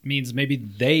just means maybe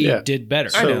they did better.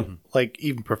 So, I know. Like,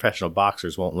 even professional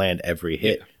boxers won't land every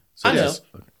hit. Yeah. So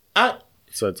I know.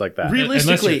 So it's like that.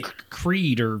 Realistically, unless you're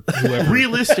Creed or whoever.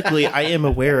 Realistically, I am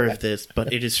aware of this,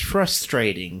 but it is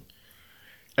frustrating.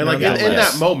 And like in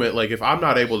that moment, like if I'm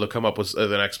not able to come up with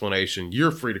an explanation,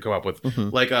 you're free to come up with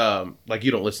like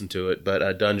you don't listen to it,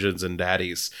 but Dungeons and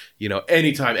Daddies, you know,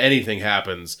 anytime anything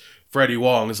happens, Freddie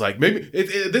Wong is like, maybe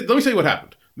let me tell you what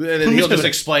happened. And then he'll just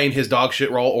explain his dog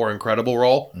shit roll or incredible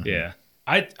roll. Yeah.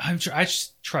 I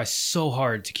just try so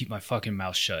hard to keep my fucking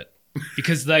mouth shut.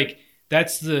 Because like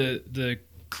that's the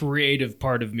creative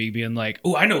part of me being like,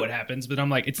 oh, I know what happens, but I'm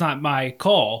like, it's not my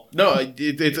call. No,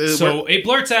 so it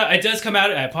blurts out. It does come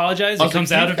out. I apologize. It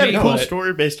comes out of me. A cool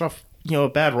story based off, a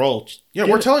bad roll. Yeah,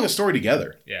 we're telling a story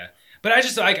together. Yeah, but I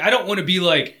just I don't want to be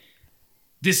like,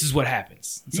 this is what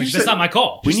happens. It's like, that's not my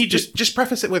call. We need just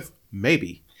preface it with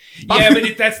maybe. Yeah,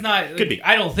 but that's not. Could be.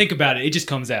 I don't think about it. It just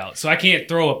comes out, so I can't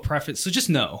throw a preface. So just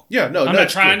know. Yeah, no, I'm not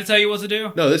trying to tell you what to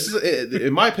do. No, this is,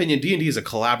 in my opinion, D&D is a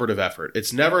collaborative effort.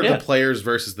 It's never the players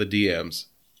versus the DMs.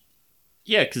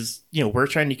 Yeah, because we're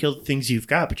trying to kill the things you've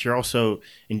got, but you're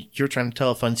trying to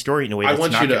tell a fun story in a way that's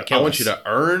not going to kill us. I want you to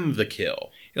earn the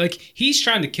kill. Like he's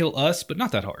trying to kill us, but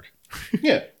not that hard.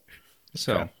 Yeah.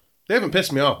 So. Okay. They haven't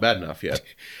pissed me off bad enough yet.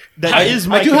 I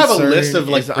do have a list of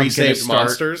like pre-saved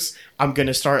monsters. I'm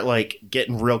gonna start like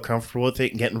getting real comfortable with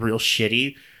it and getting real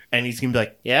shitty, and he's gonna be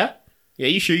like, "Yeah,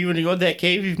 you sure you want to go in that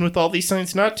cave even with all these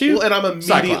signs not to?" Well, and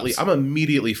I'm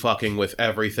immediately fucking with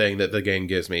everything that the game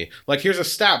gives me. Like, here's a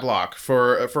stat block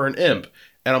for an imp,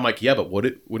 and I'm like, yeah, but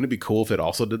wouldn't it be cool if it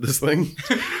also did this thing?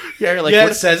 Yeah, like,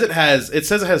 it says it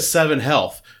has 7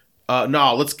 health.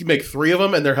 No, let's make 3 of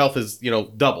them, and their health is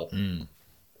double. Mm.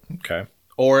 Okay.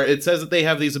 Or it says that they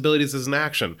have these abilities as an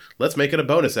action. Let's make it a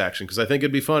bonus action, because I think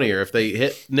it'd be funnier if they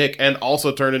hit Nick and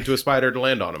also turned into a spider to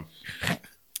land on him.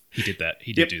 He did that.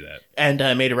 He did do that. And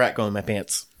I made a rat go in my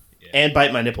pants. Yeah. And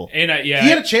bite my nipple. And he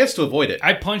had a chance to avoid it.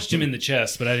 I punched him in the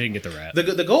chest, but I didn't get the rat.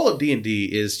 The goal of D&D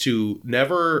is to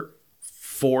never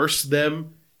force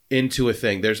them into a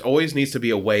thing. There's always needs to be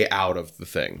a way out of the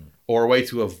thing. Or a way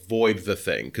to avoid the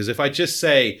thing. Because if I just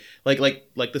say, like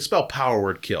the spell Power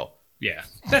Word Kill. Yeah,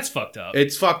 that's fucked up.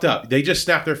 It's fucked up. They just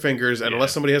snap their fingers, and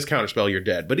unless somebody has Counterspell, you're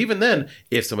dead. But even then,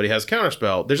 if somebody has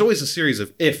Counterspell, there's always a series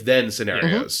of if-then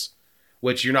scenarios,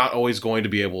 which you're not always going to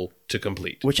be able to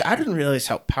complete. Which I didn't realize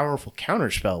how powerful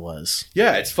Counterspell was.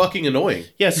 Yeah, it's fucking annoying.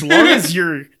 Yeah, so long as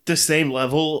you're the same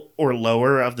level or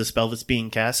lower of the spell that's being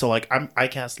cast. So, like, I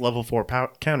cast level 4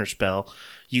 Counterspell.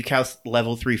 You cast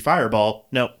level 3 Fireball.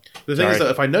 Nope. The thing is that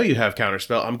if I know you have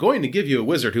Counterspell, I'm going to give you a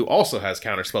wizard who also has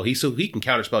Counterspell. So he can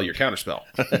Counterspell your Counterspell.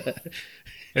 And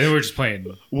then we're just playing.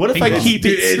 What if I keep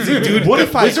it? Dude, what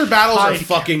if wizard battles are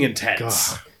fucking intense.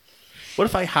 God. What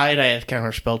if I hide I have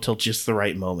Counterspell till just the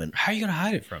right moment? How are you going to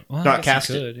hide it from? Well, not cast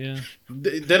it. Yeah.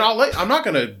 Then I'm not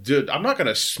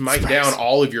gonna smite down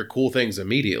all of your cool things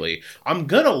immediately. I'm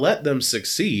gonna let them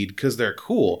succeed because they're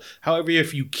cool. However,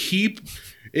 if you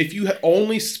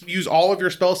only use all of your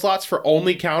spell slots for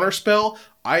only Counterspell,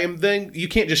 you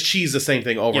can't just cheese the same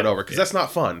thing over and over because that's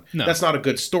not fun. No. That's not a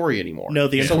good story anymore. No,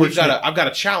 I've got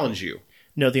to challenge you.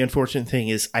 No, the unfortunate thing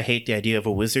is I hate the idea of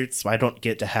a wizard, so I don't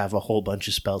get to have a whole bunch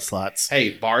of spell slots.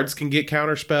 Hey, bards can get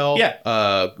Counterspell.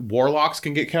 Yeah. Warlocks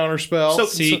can get Counterspell.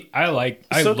 I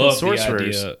love the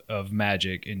idea of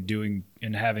magic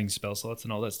and having spell slots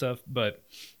and all that stuff, but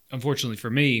unfortunately for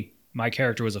me, my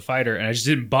character was a fighter, and I just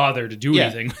didn't bother to do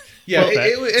anything. Yeah,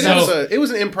 it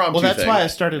was an impromptu thing. Well, that's why I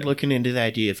started looking into the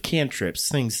idea of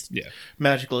cantrips,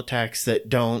 magical attacks that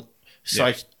don't.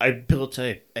 So I built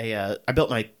the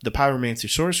Pyromancer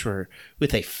Sorcerer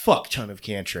with a fuck ton of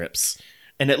cantrips,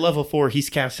 And at level 4, he's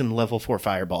casting level 4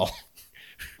 fireball.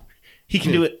 He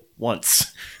can do it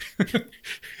once.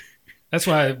 That's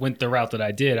why I went the route that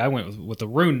I did. I went with the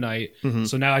Rune Knight.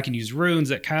 So now I can use runes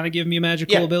that kind of give me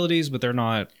magical abilities, but they're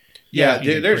not. Yeah,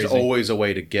 there's crazy. always a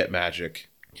way to get magic.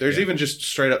 There's even just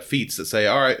straight up feats that say,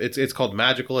 all right, it's called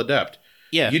Magical Adept.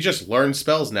 Yeah. You just learn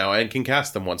spells now and can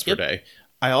cast them once per day.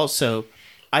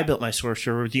 I built my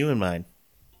sorcerer with you in mind.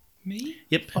 Me?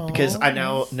 Yep, because I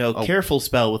now know Careful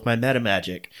Spell with my meta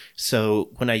magic. So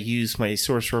when I use my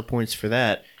sorcerer points for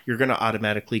that, you're going to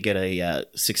automatically get a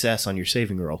success on your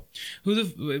saving roll.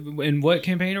 In what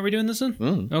campaign are we doing this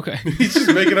in? Okay. He's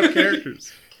just making up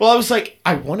characters. Well, I was like,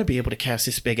 I want to be able to cast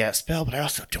this big ass spell, but I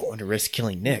also don't want to risk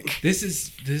killing Nick.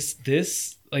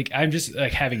 This like I'm just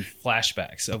like having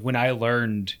flashbacks of when I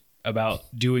learned about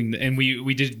doing and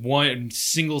we did one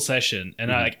single session,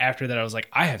 and I after that I was like,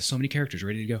 I have so many characters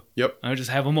ready to go. Yep. I just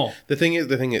have them all. The thing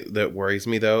that worries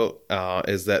me though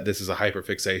is that this is a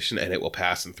hyperfixation and it will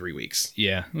pass in 3 weeks.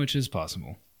 Yeah, which is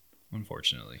possible,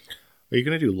 unfortunately. Are you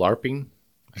going to do LARPing?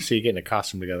 I see you getting a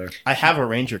costume together. I have a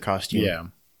ranger costume. Yeah.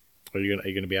 Are you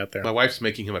going to be out there? My wife's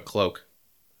making him a cloak.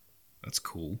 That's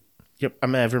cool. Yep,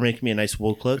 I'm going to make me a nice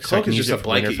wool cloak. Cloak is just a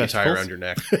blanket you tie around your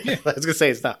neck. I was going to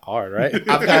say it's not hard, right?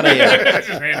 I've got a Just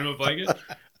hand him a blanket.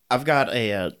 I've got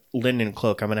a linen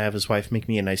cloak. I'm going to have his wife make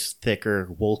me a nice thicker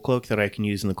wool cloak that I can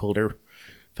use in the colder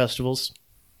festivals.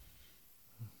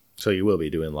 So you will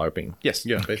be doing LARPing. Yes.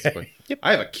 Yeah, basically. Yep.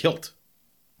 I have a kilt.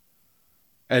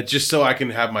 And just so I can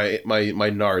have my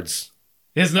nards.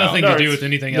 It has nothing to do with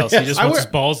anything else. He just wants his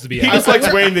balls to be He out. just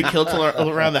likes wearing the kilt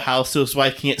around the house so his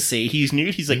wife can't see he's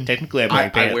nude. He's like, technically I'm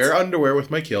wearing pants. I wear underwear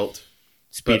with my kilt.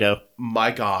 Speedo.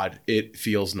 My God, it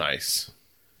feels nice.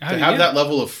 Oh, To have that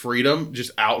level of freedom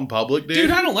just out in public, dude.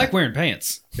 Dude, I don't like wearing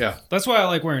pants. Yeah. That's why I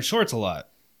like wearing shorts a lot.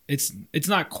 It's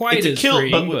not quite It's a as kilt,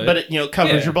 freeing, but it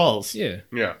covers your balls. Yeah.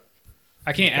 Yeah.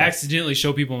 I can't accidentally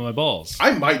show people my balls.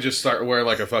 I might just start wearing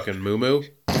like a fucking muumuu.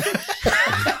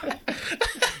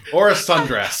 Or a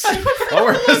sundress. I'll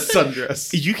wear a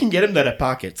sundress. You can get them that have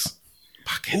pockets.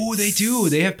 Oh, they do.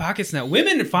 They have pockets now.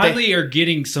 Women finally are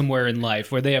getting somewhere in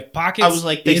life where they have pockets. I was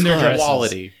like, they in their still have dresses.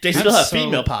 quality. They still have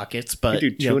female pockets, but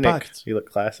You do you know, tunic. pockets. You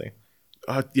look classy.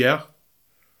 Yeah.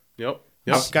 Yep.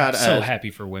 I've got So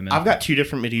happy for women. I've got 2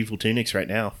 different medieval tunics right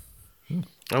now.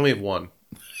 I only have one.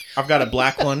 I've got a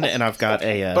black one and I've got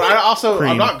a. But I'm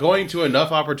cream. not going to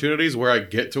enough opportunities where I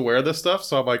get to wear this stuff.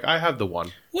 So I'm like, I have the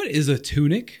one. What is a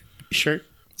tunic? shirt.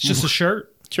 It's just a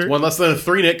shirt. Shirt. One less than a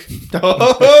 3 Nick.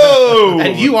 Oh,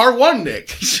 And you are 1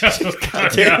 Nick.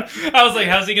 Yeah. I was like,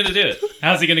 how's he going to do it?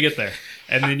 How's he going to get there?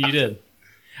 And then you did.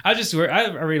 I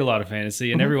read a lot of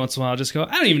fantasy, and every once in a while I'll just go,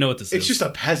 I don't even know what this is. It's just a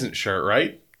peasant shirt,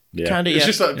 right? Yeah. kind of. It's Yeah.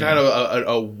 just a kind of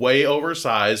a way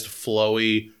oversized,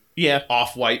 flowy, Yeah.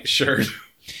 off-white shirt.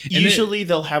 Usually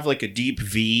they'll have like a deep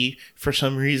V for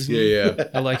some reason. Yeah.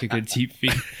 I like a good deep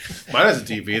feet. Mine has a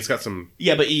TV. It's got some.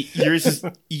 Yeah, but yours is.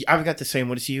 I've got the same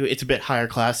one as you. It's a bit higher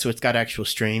class, so it's got actual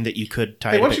string that you could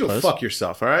tie. Hey, a why bit don't you go close. fuck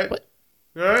yourself? All right. What?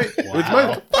 All right.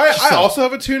 Wow. I also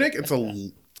have a tunic. It's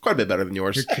quite a bit better than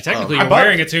yours. Technically, I you're bought-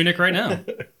 wearing a tunic right now.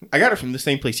 I got it from the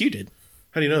same place you did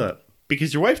How do you know that?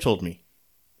 because your wife told me.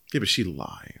 Yeah, but she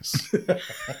lies.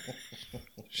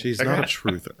 She's not a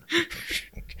truther.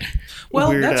 Well,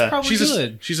 Weird, that's probably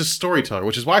good. She's a storyteller,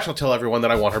 which is why she'll tell everyone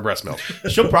that I want her breast milk.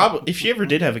 She'll probably, if she ever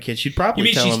did have a kid, she'd probably You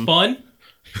mean tell she's him. fun?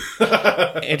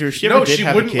 Andrew, if she No, ever did she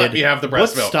have wouldn't a kid, let me have the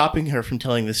breast what's milk. stopping her from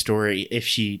telling the story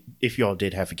if y'all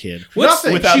did have a kid?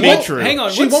 Nothing. without She being won't- true? Hang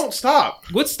on. She won't stop.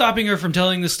 What's stopping her from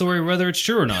telling the story, whether it's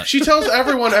true or not? She tells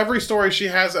everyone every story she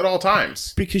has at all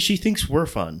times. Because she thinks we're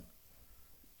fun.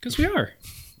 Because we are.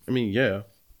 I mean, yeah.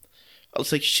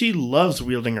 It's like she loves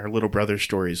wielding our little brother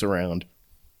stories around.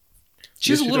 She's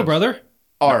Yes, a she little does. brother.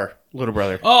 Our little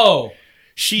brother. Oh,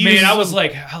 She man, uses I was them-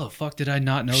 like, how the fuck did I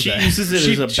not know she that? uses it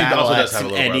She- as a she battle also does axe have a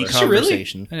in little any brother. Is she really?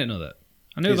 conversation. I didn't know that.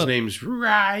 I knew His about name's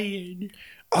Ryan.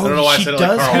 Oh, I don't know why I she said it like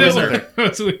does Carl have a Wilson. mother.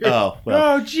 That's weird. Oh,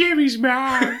 well. Jimmy's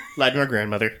mine. Lied to our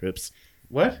grandmother. Oops.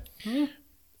 What?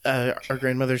 Our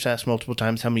grandmother's asked multiple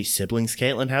times how many siblings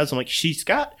Caitlin has. I'm like, she's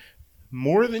got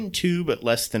more than 2, but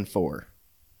less than 4.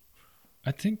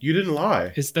 I think You didn't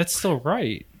lie. that's still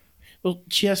right. Well,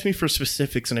 she asked me for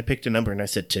specifics, and I picked a number, and I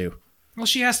said 2. Well,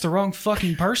 she asked the wrong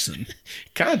fucking person.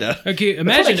 Kinda. Okay, what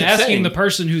imagine I keep asking saying. the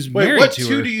person who's Wait, married what to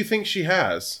 2 her. do you think she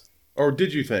has? Or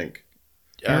did you think?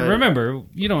 Remember,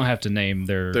 you don't have to name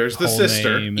their. There's the whole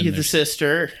sister. name and Yeah, the there's-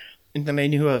 sister, and then I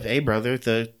knew of a brother,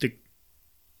 the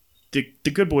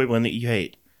good boy one that you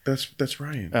hate. That's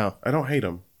Ryan. Oh. I don't hate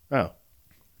him. Oh.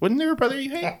 Wasn't there a brother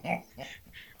you hate?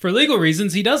 For legal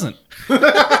reasons, he doesn't.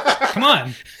 Come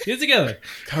on, get it together.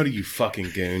 How do you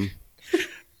fucking goon?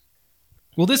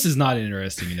 Well, this is not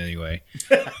interesting in any way.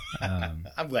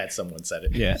 I'm glad someone said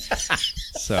it. Yeah.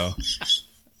 So,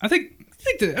 I think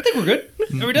we're good.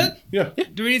 Are we done? Yeah.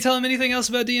 Do we need to tell him anything else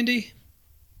about D&D?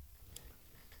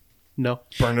 No.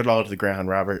 Burn it all to the ground,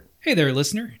 Robert. Hey there,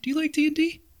 listener. Do you like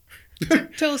D&D?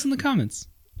 Tell us in the comments.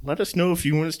 Let us know if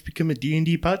you want us to become a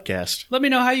D&D podcast. Let me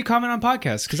know how you comment on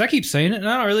podcasts, because I keep saying it and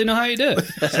I don't really know how you do it.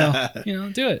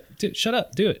 So, do it. Shut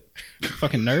up. Do it.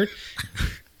 Fucking nerd.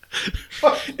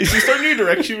 Is this our new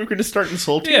direction? We're going to start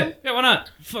insulting Yeah, them? yeah, why not?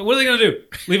 What are they going to do?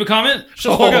 Leave a comment?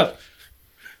 Shut the fuck up.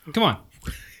 Come on.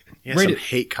 Yeah, Rate some it.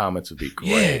 hate comments would be great.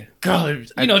 Yeah. God,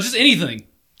 Just anything.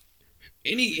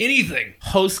 Anything.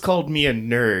 host called me a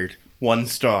nerd. 1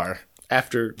 star.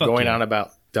 After Fuck going you. on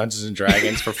about Dungeons and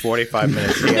Dragons for 45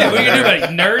 minutes. Yeah, what are you going to do about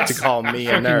it? Nerds? to call me a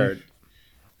Fucking- nerd.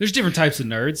 There's different types of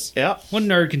nerds. Yeah, One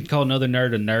nerd can call another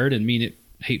nerd a nerd and mean it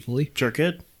hatefully. sure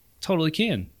could. Totally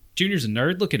can. Junior's a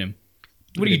nerd. Look at him.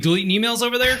 What are you deleting emails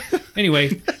over there?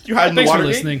 Anyway, You hiding the thanks for Watergate?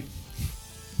 listening.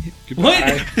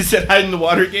 What? Is that hiding the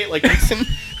Watergate like Nixon?